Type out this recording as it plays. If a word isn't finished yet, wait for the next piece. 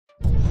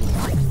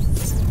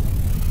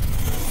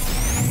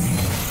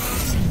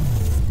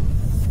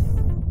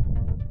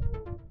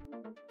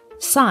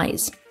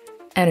size,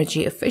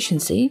 energy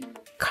efficiency,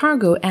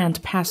 cargo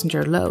and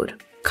passenger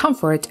load,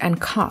 comfort and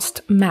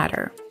cost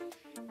matter.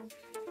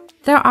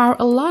 There are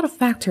a lot of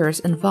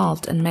factors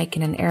involved in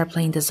making an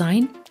airplane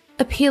design,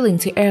 appealing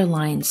to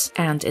airlines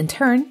and, in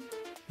turn,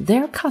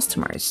 their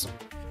customers.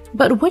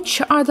 But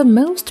which are the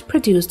most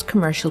produced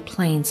commercial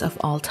planes of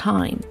all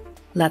time?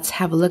 Let's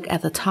have a look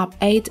at the top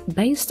 8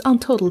 based on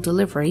total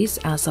deliveries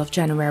as of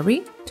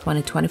January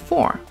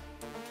 2024.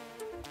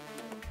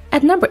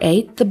 At number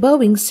 8, the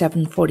Boeing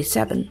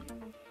 747.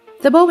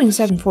 The Boeing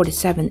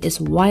 747 is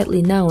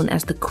widely known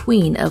as the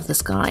Queen of the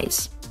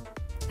Skies.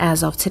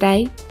 As of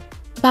today,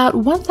 about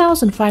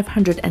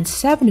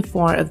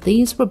 1,574 of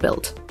these were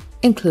built,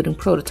 including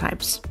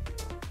prototypes.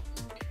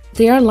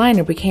 The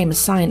airliner became a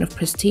sign of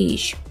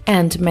prestige,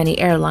 and many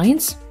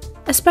airlines,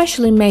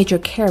 especially major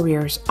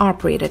carriers,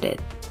 operated it.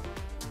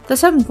 The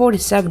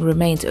 747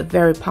 remained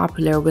very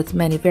popular with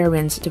many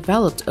variants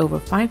developed over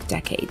 5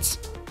 decades.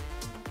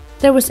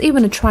 There was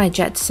even a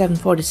tri-jet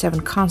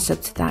 747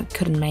 concept that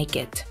couldn't make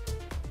it.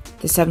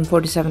 The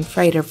 747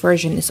 freighter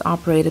version is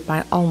operated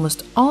by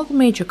almost all the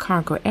major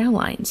cargo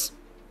airlines.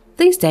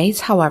 These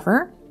days,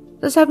 however,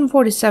 the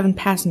 747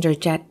 passenger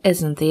jet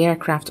isn't the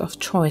aircraft of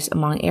choice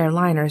among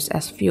airliners,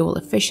 as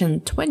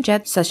fuel-efficient twin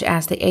jets such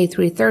as the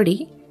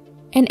A330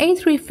 and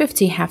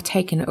A350 have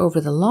taken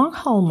over the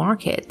long-haul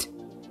market.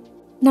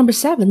 Number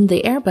 7.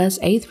 The Airbus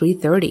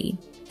A330.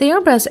 The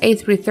Airbus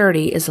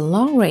A330 is a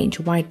long-range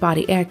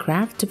wide-body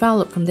aircraft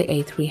developed from the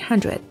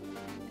A300.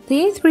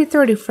 The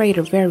A330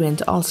 freighter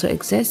variant also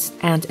exists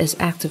and is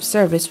active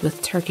service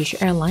with Turkish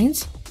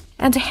Airlines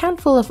and a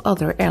handful of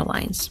other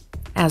airlines.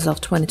 As of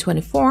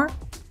 2024,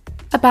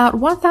 about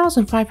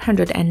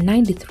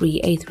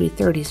 1,593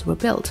 A330s were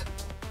built.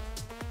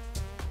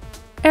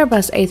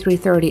 Airbus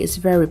A330 is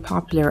very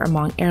popular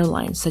among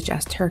airlines such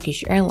as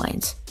Turkish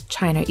Airlines,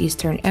 China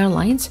Eastern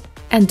Airlines,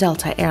 and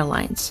Delta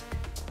Airlines.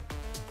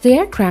 The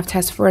aircraft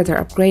has further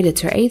upgraded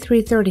to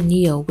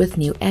A330neo with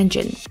new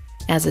engine.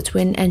 As a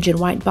twin-engine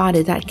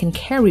wide-body that can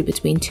carry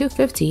between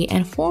 250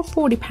 and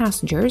 440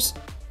 passengers,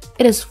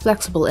 it is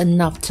flexible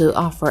enough to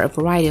offer a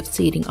variety of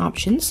seating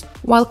options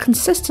while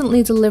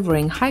consistently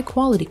delivering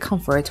high-quality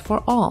comfort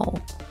for all.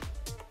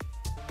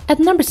 At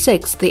number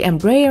 6, the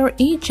Embraer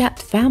E-Jet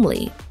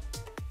family.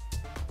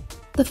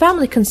 The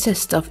family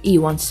consists of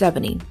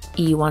E170,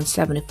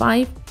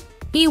 E175,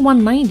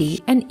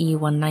 E190, and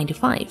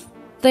E195.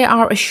 They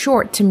are a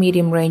short to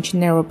medium-range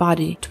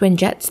narrow-body twin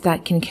jets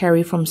that can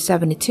carry from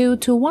 72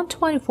 to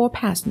 124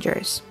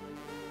 passengers.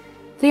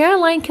 The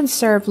airline can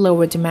serve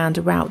lower demand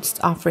routes,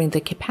 offering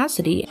the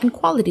capacity and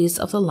qualities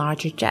of the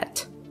larger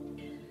jet.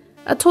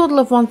 A total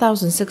of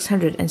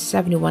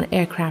 1,671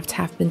 aircraft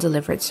have been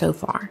delivered so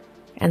far,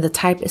 and the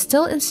type is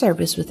still in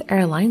service with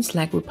airlines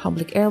like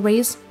Republic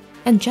Airways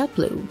and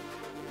JetBlue.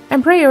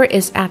 Embraer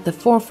is at the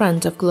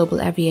forefront of global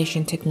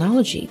aviation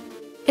technology.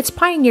 Its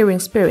pioneering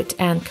spirit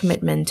and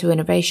commitment to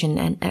innovation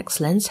and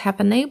excellence have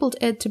enabled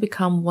it to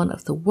become one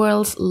of the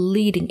world's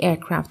leading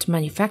aircraft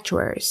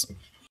manufacturers.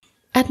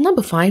 At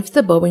number 5,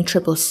 the Boeing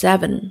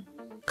 777.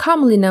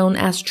 Commonly known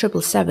as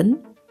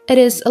 777, it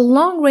is a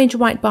long-range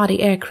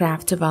wide-body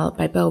aircraft developed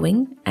by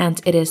Boeing,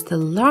 and it is the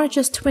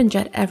largest twin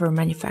jet ever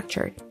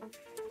manufactured.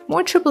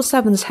 More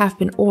 777s have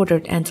been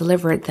ordered and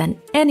delivered than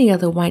any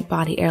other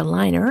wide-body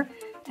airliner.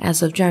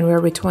 As of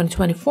January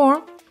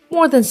 2024,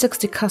 more than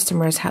 60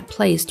 customers had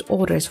placed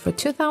orders for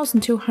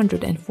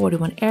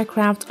 2,241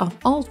 aircraft of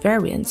all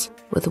variants,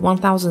 with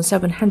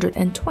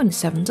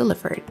 1,727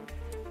 delivered.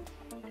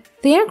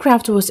 The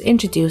aircraft was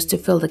introduced to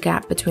fill the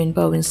gap between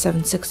Boeing's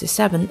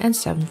 767 and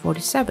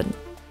 747.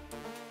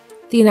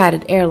 The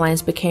United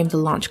Airlines became the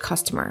launch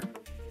customer.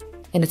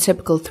 In a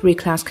typical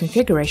 3-class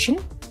configuration,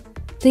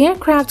 the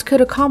aircraft could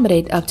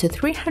accommodate up to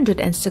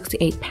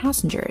 368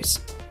 passengers.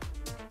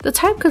 The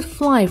type could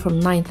fly from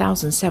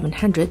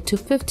 9,700 to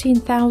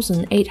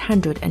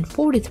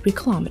 15,843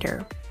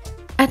 km.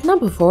 At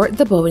number 4,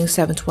 the Boeing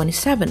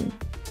 727.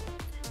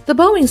 The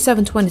Boeing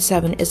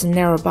 727 is a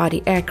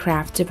narrow-body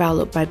aircraft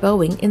developed by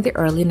Boeing in the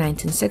early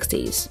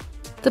 1960s.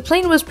 The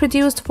plane was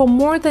produced for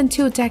more than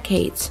 2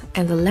 decades,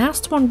 and the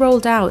last one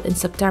rolled out in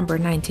September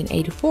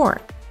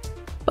 1984.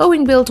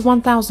 Boeing built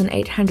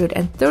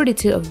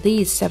 1,832 of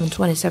these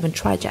 727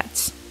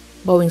 tri-jets.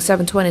 Boeing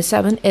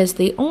 727 is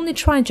the only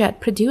tri-jet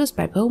produced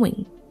by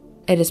Boeing.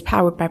 It is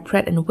powered by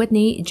Pratt &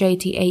 Whitney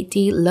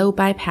JT8D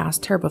low-bypass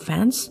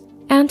turbofans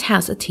and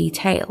has a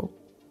T-tail.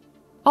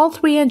 All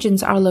 3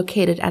 engines are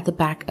located at the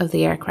back of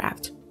the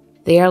aircraft.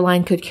 The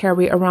airline could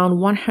carry around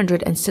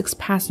 106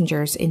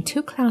 passengers in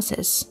 2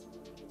 classes.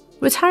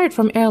 Retired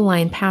from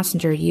airline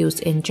passenger use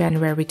in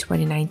January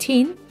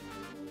 2019,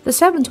 the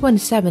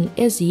 727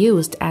 is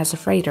used as a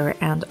freighter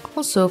and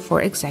also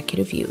for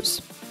executive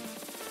use.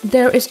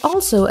 There is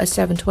also a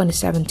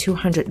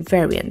 727-200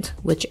 variant,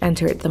 which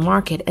entered the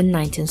market in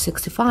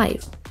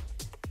 1965.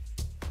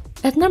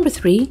 At number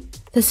 3,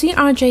 the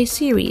CRJ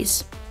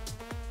series.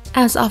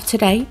 As of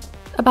today,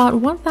 about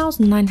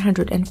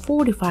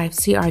 1,945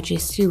 CRJ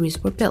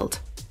series were built.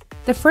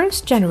 The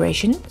first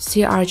generation,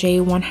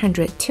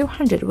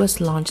 CRJ-100-200,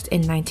 was launched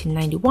in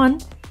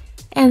 1991,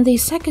 and the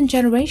second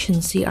generation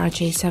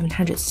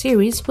CRJ-700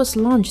 series was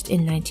launched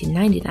in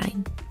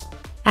 1999.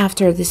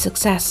 After the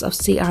success of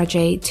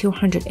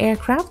CRJ-200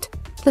 aircraft,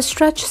 the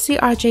stretch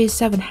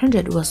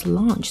CRJ-700 was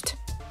launched.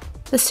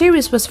 The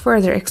series was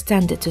further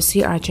extended to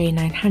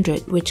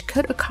CRJ-900, which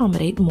could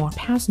accommodate more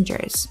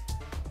passengers.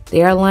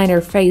 The airliner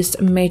faced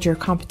major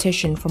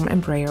competition from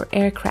Embraer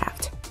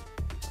aircraft.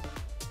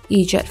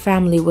 E-Jet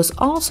family was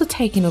also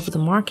taking over the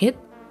market,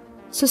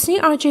 so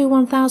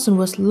CRJ-1000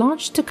 was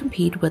launched to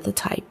compete with the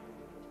type.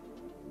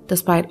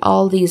 Despite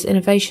all these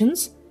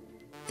innovations,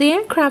 the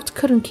aircraft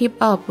couldn't keep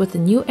up with the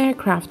new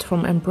aircraft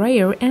from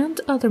Embraer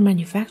and other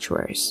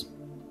manufacturers.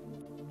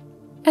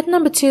 At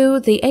number 2,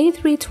 the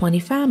A320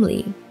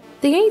 family.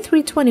 The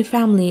A320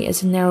 family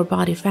is a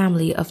narrow-body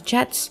family of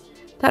jets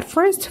that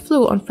first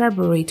flew on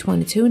February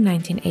 22,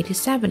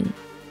 1987.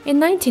 In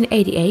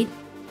 1988,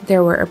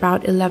 there were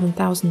about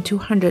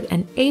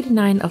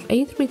 11,289 of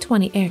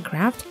A320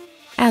 aircraft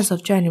as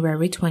of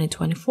January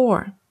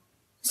 2024.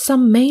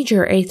 Some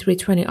major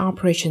A320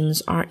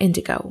 operations are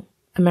Indigo,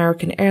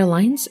 American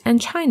Airlines, and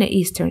China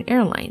Eastern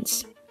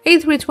Airlines.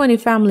 A320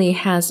 family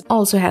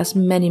also has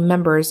many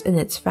members in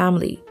its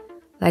family,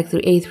 like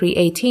the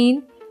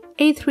A318,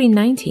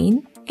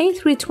 A319,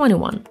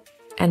 A321,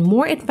 and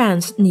more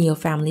advanced Neo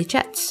family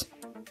jets.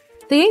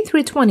 The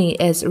A320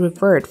 is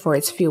revered for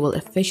its fuel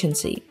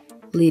efficiency,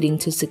 leading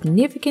to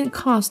significant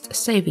cost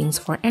savings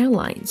for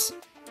airlines.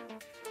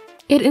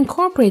 It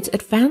incorporates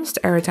advanced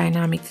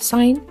aerodynamic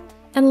design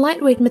and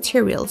lightweight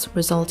materials,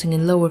 resulting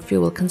in lower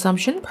fuel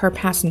consumption per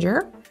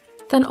passenger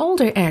than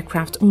older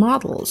aircraft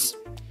models.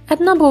 At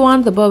number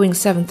 1, the Boeing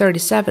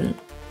 737.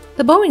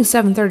 The Boeing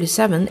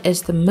 737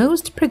 is the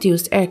most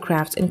produced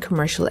aircraft in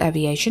commercial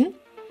aviation,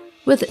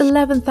 with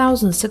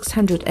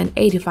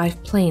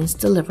 11,685 planes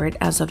delivered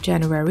as of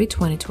January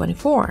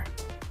 2024.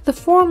 The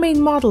 4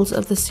 main models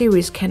of the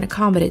series can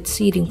accommodate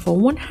seating for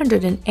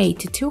 108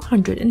 to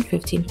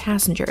 215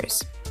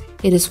 passengers.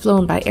 It is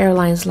flown by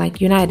airlines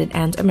like United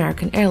and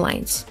American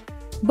Airlines.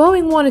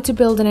 Boeing wanted to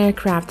build an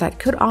aircraft that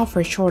could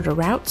offer shorter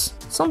routes,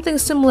 something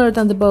similar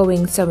than the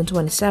Boeing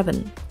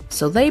 727.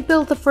 So they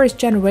built the first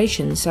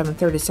generation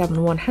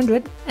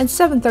 737-100 and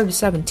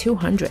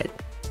 737-200.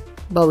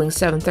 Boeing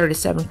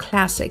 737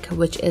 Classic,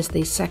 which is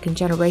the second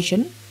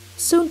generation,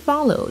 soon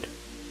followed.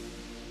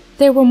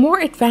 They were more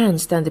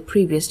advanced than the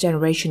previous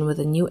generation with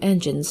the new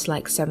engines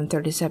like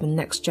 737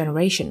 Next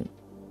Generation.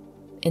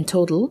 In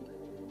total,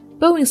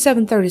 Boeing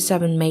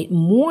 737 made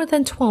more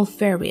than 12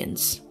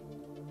 variants.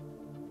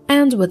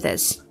 And with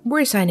this,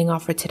 we're signing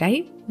off for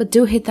today, but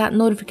do hit that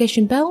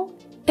notification bell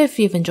if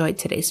you've enjoyed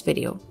today's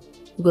video.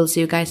 We'll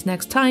see you guys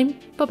next time.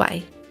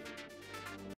 Bye-bye.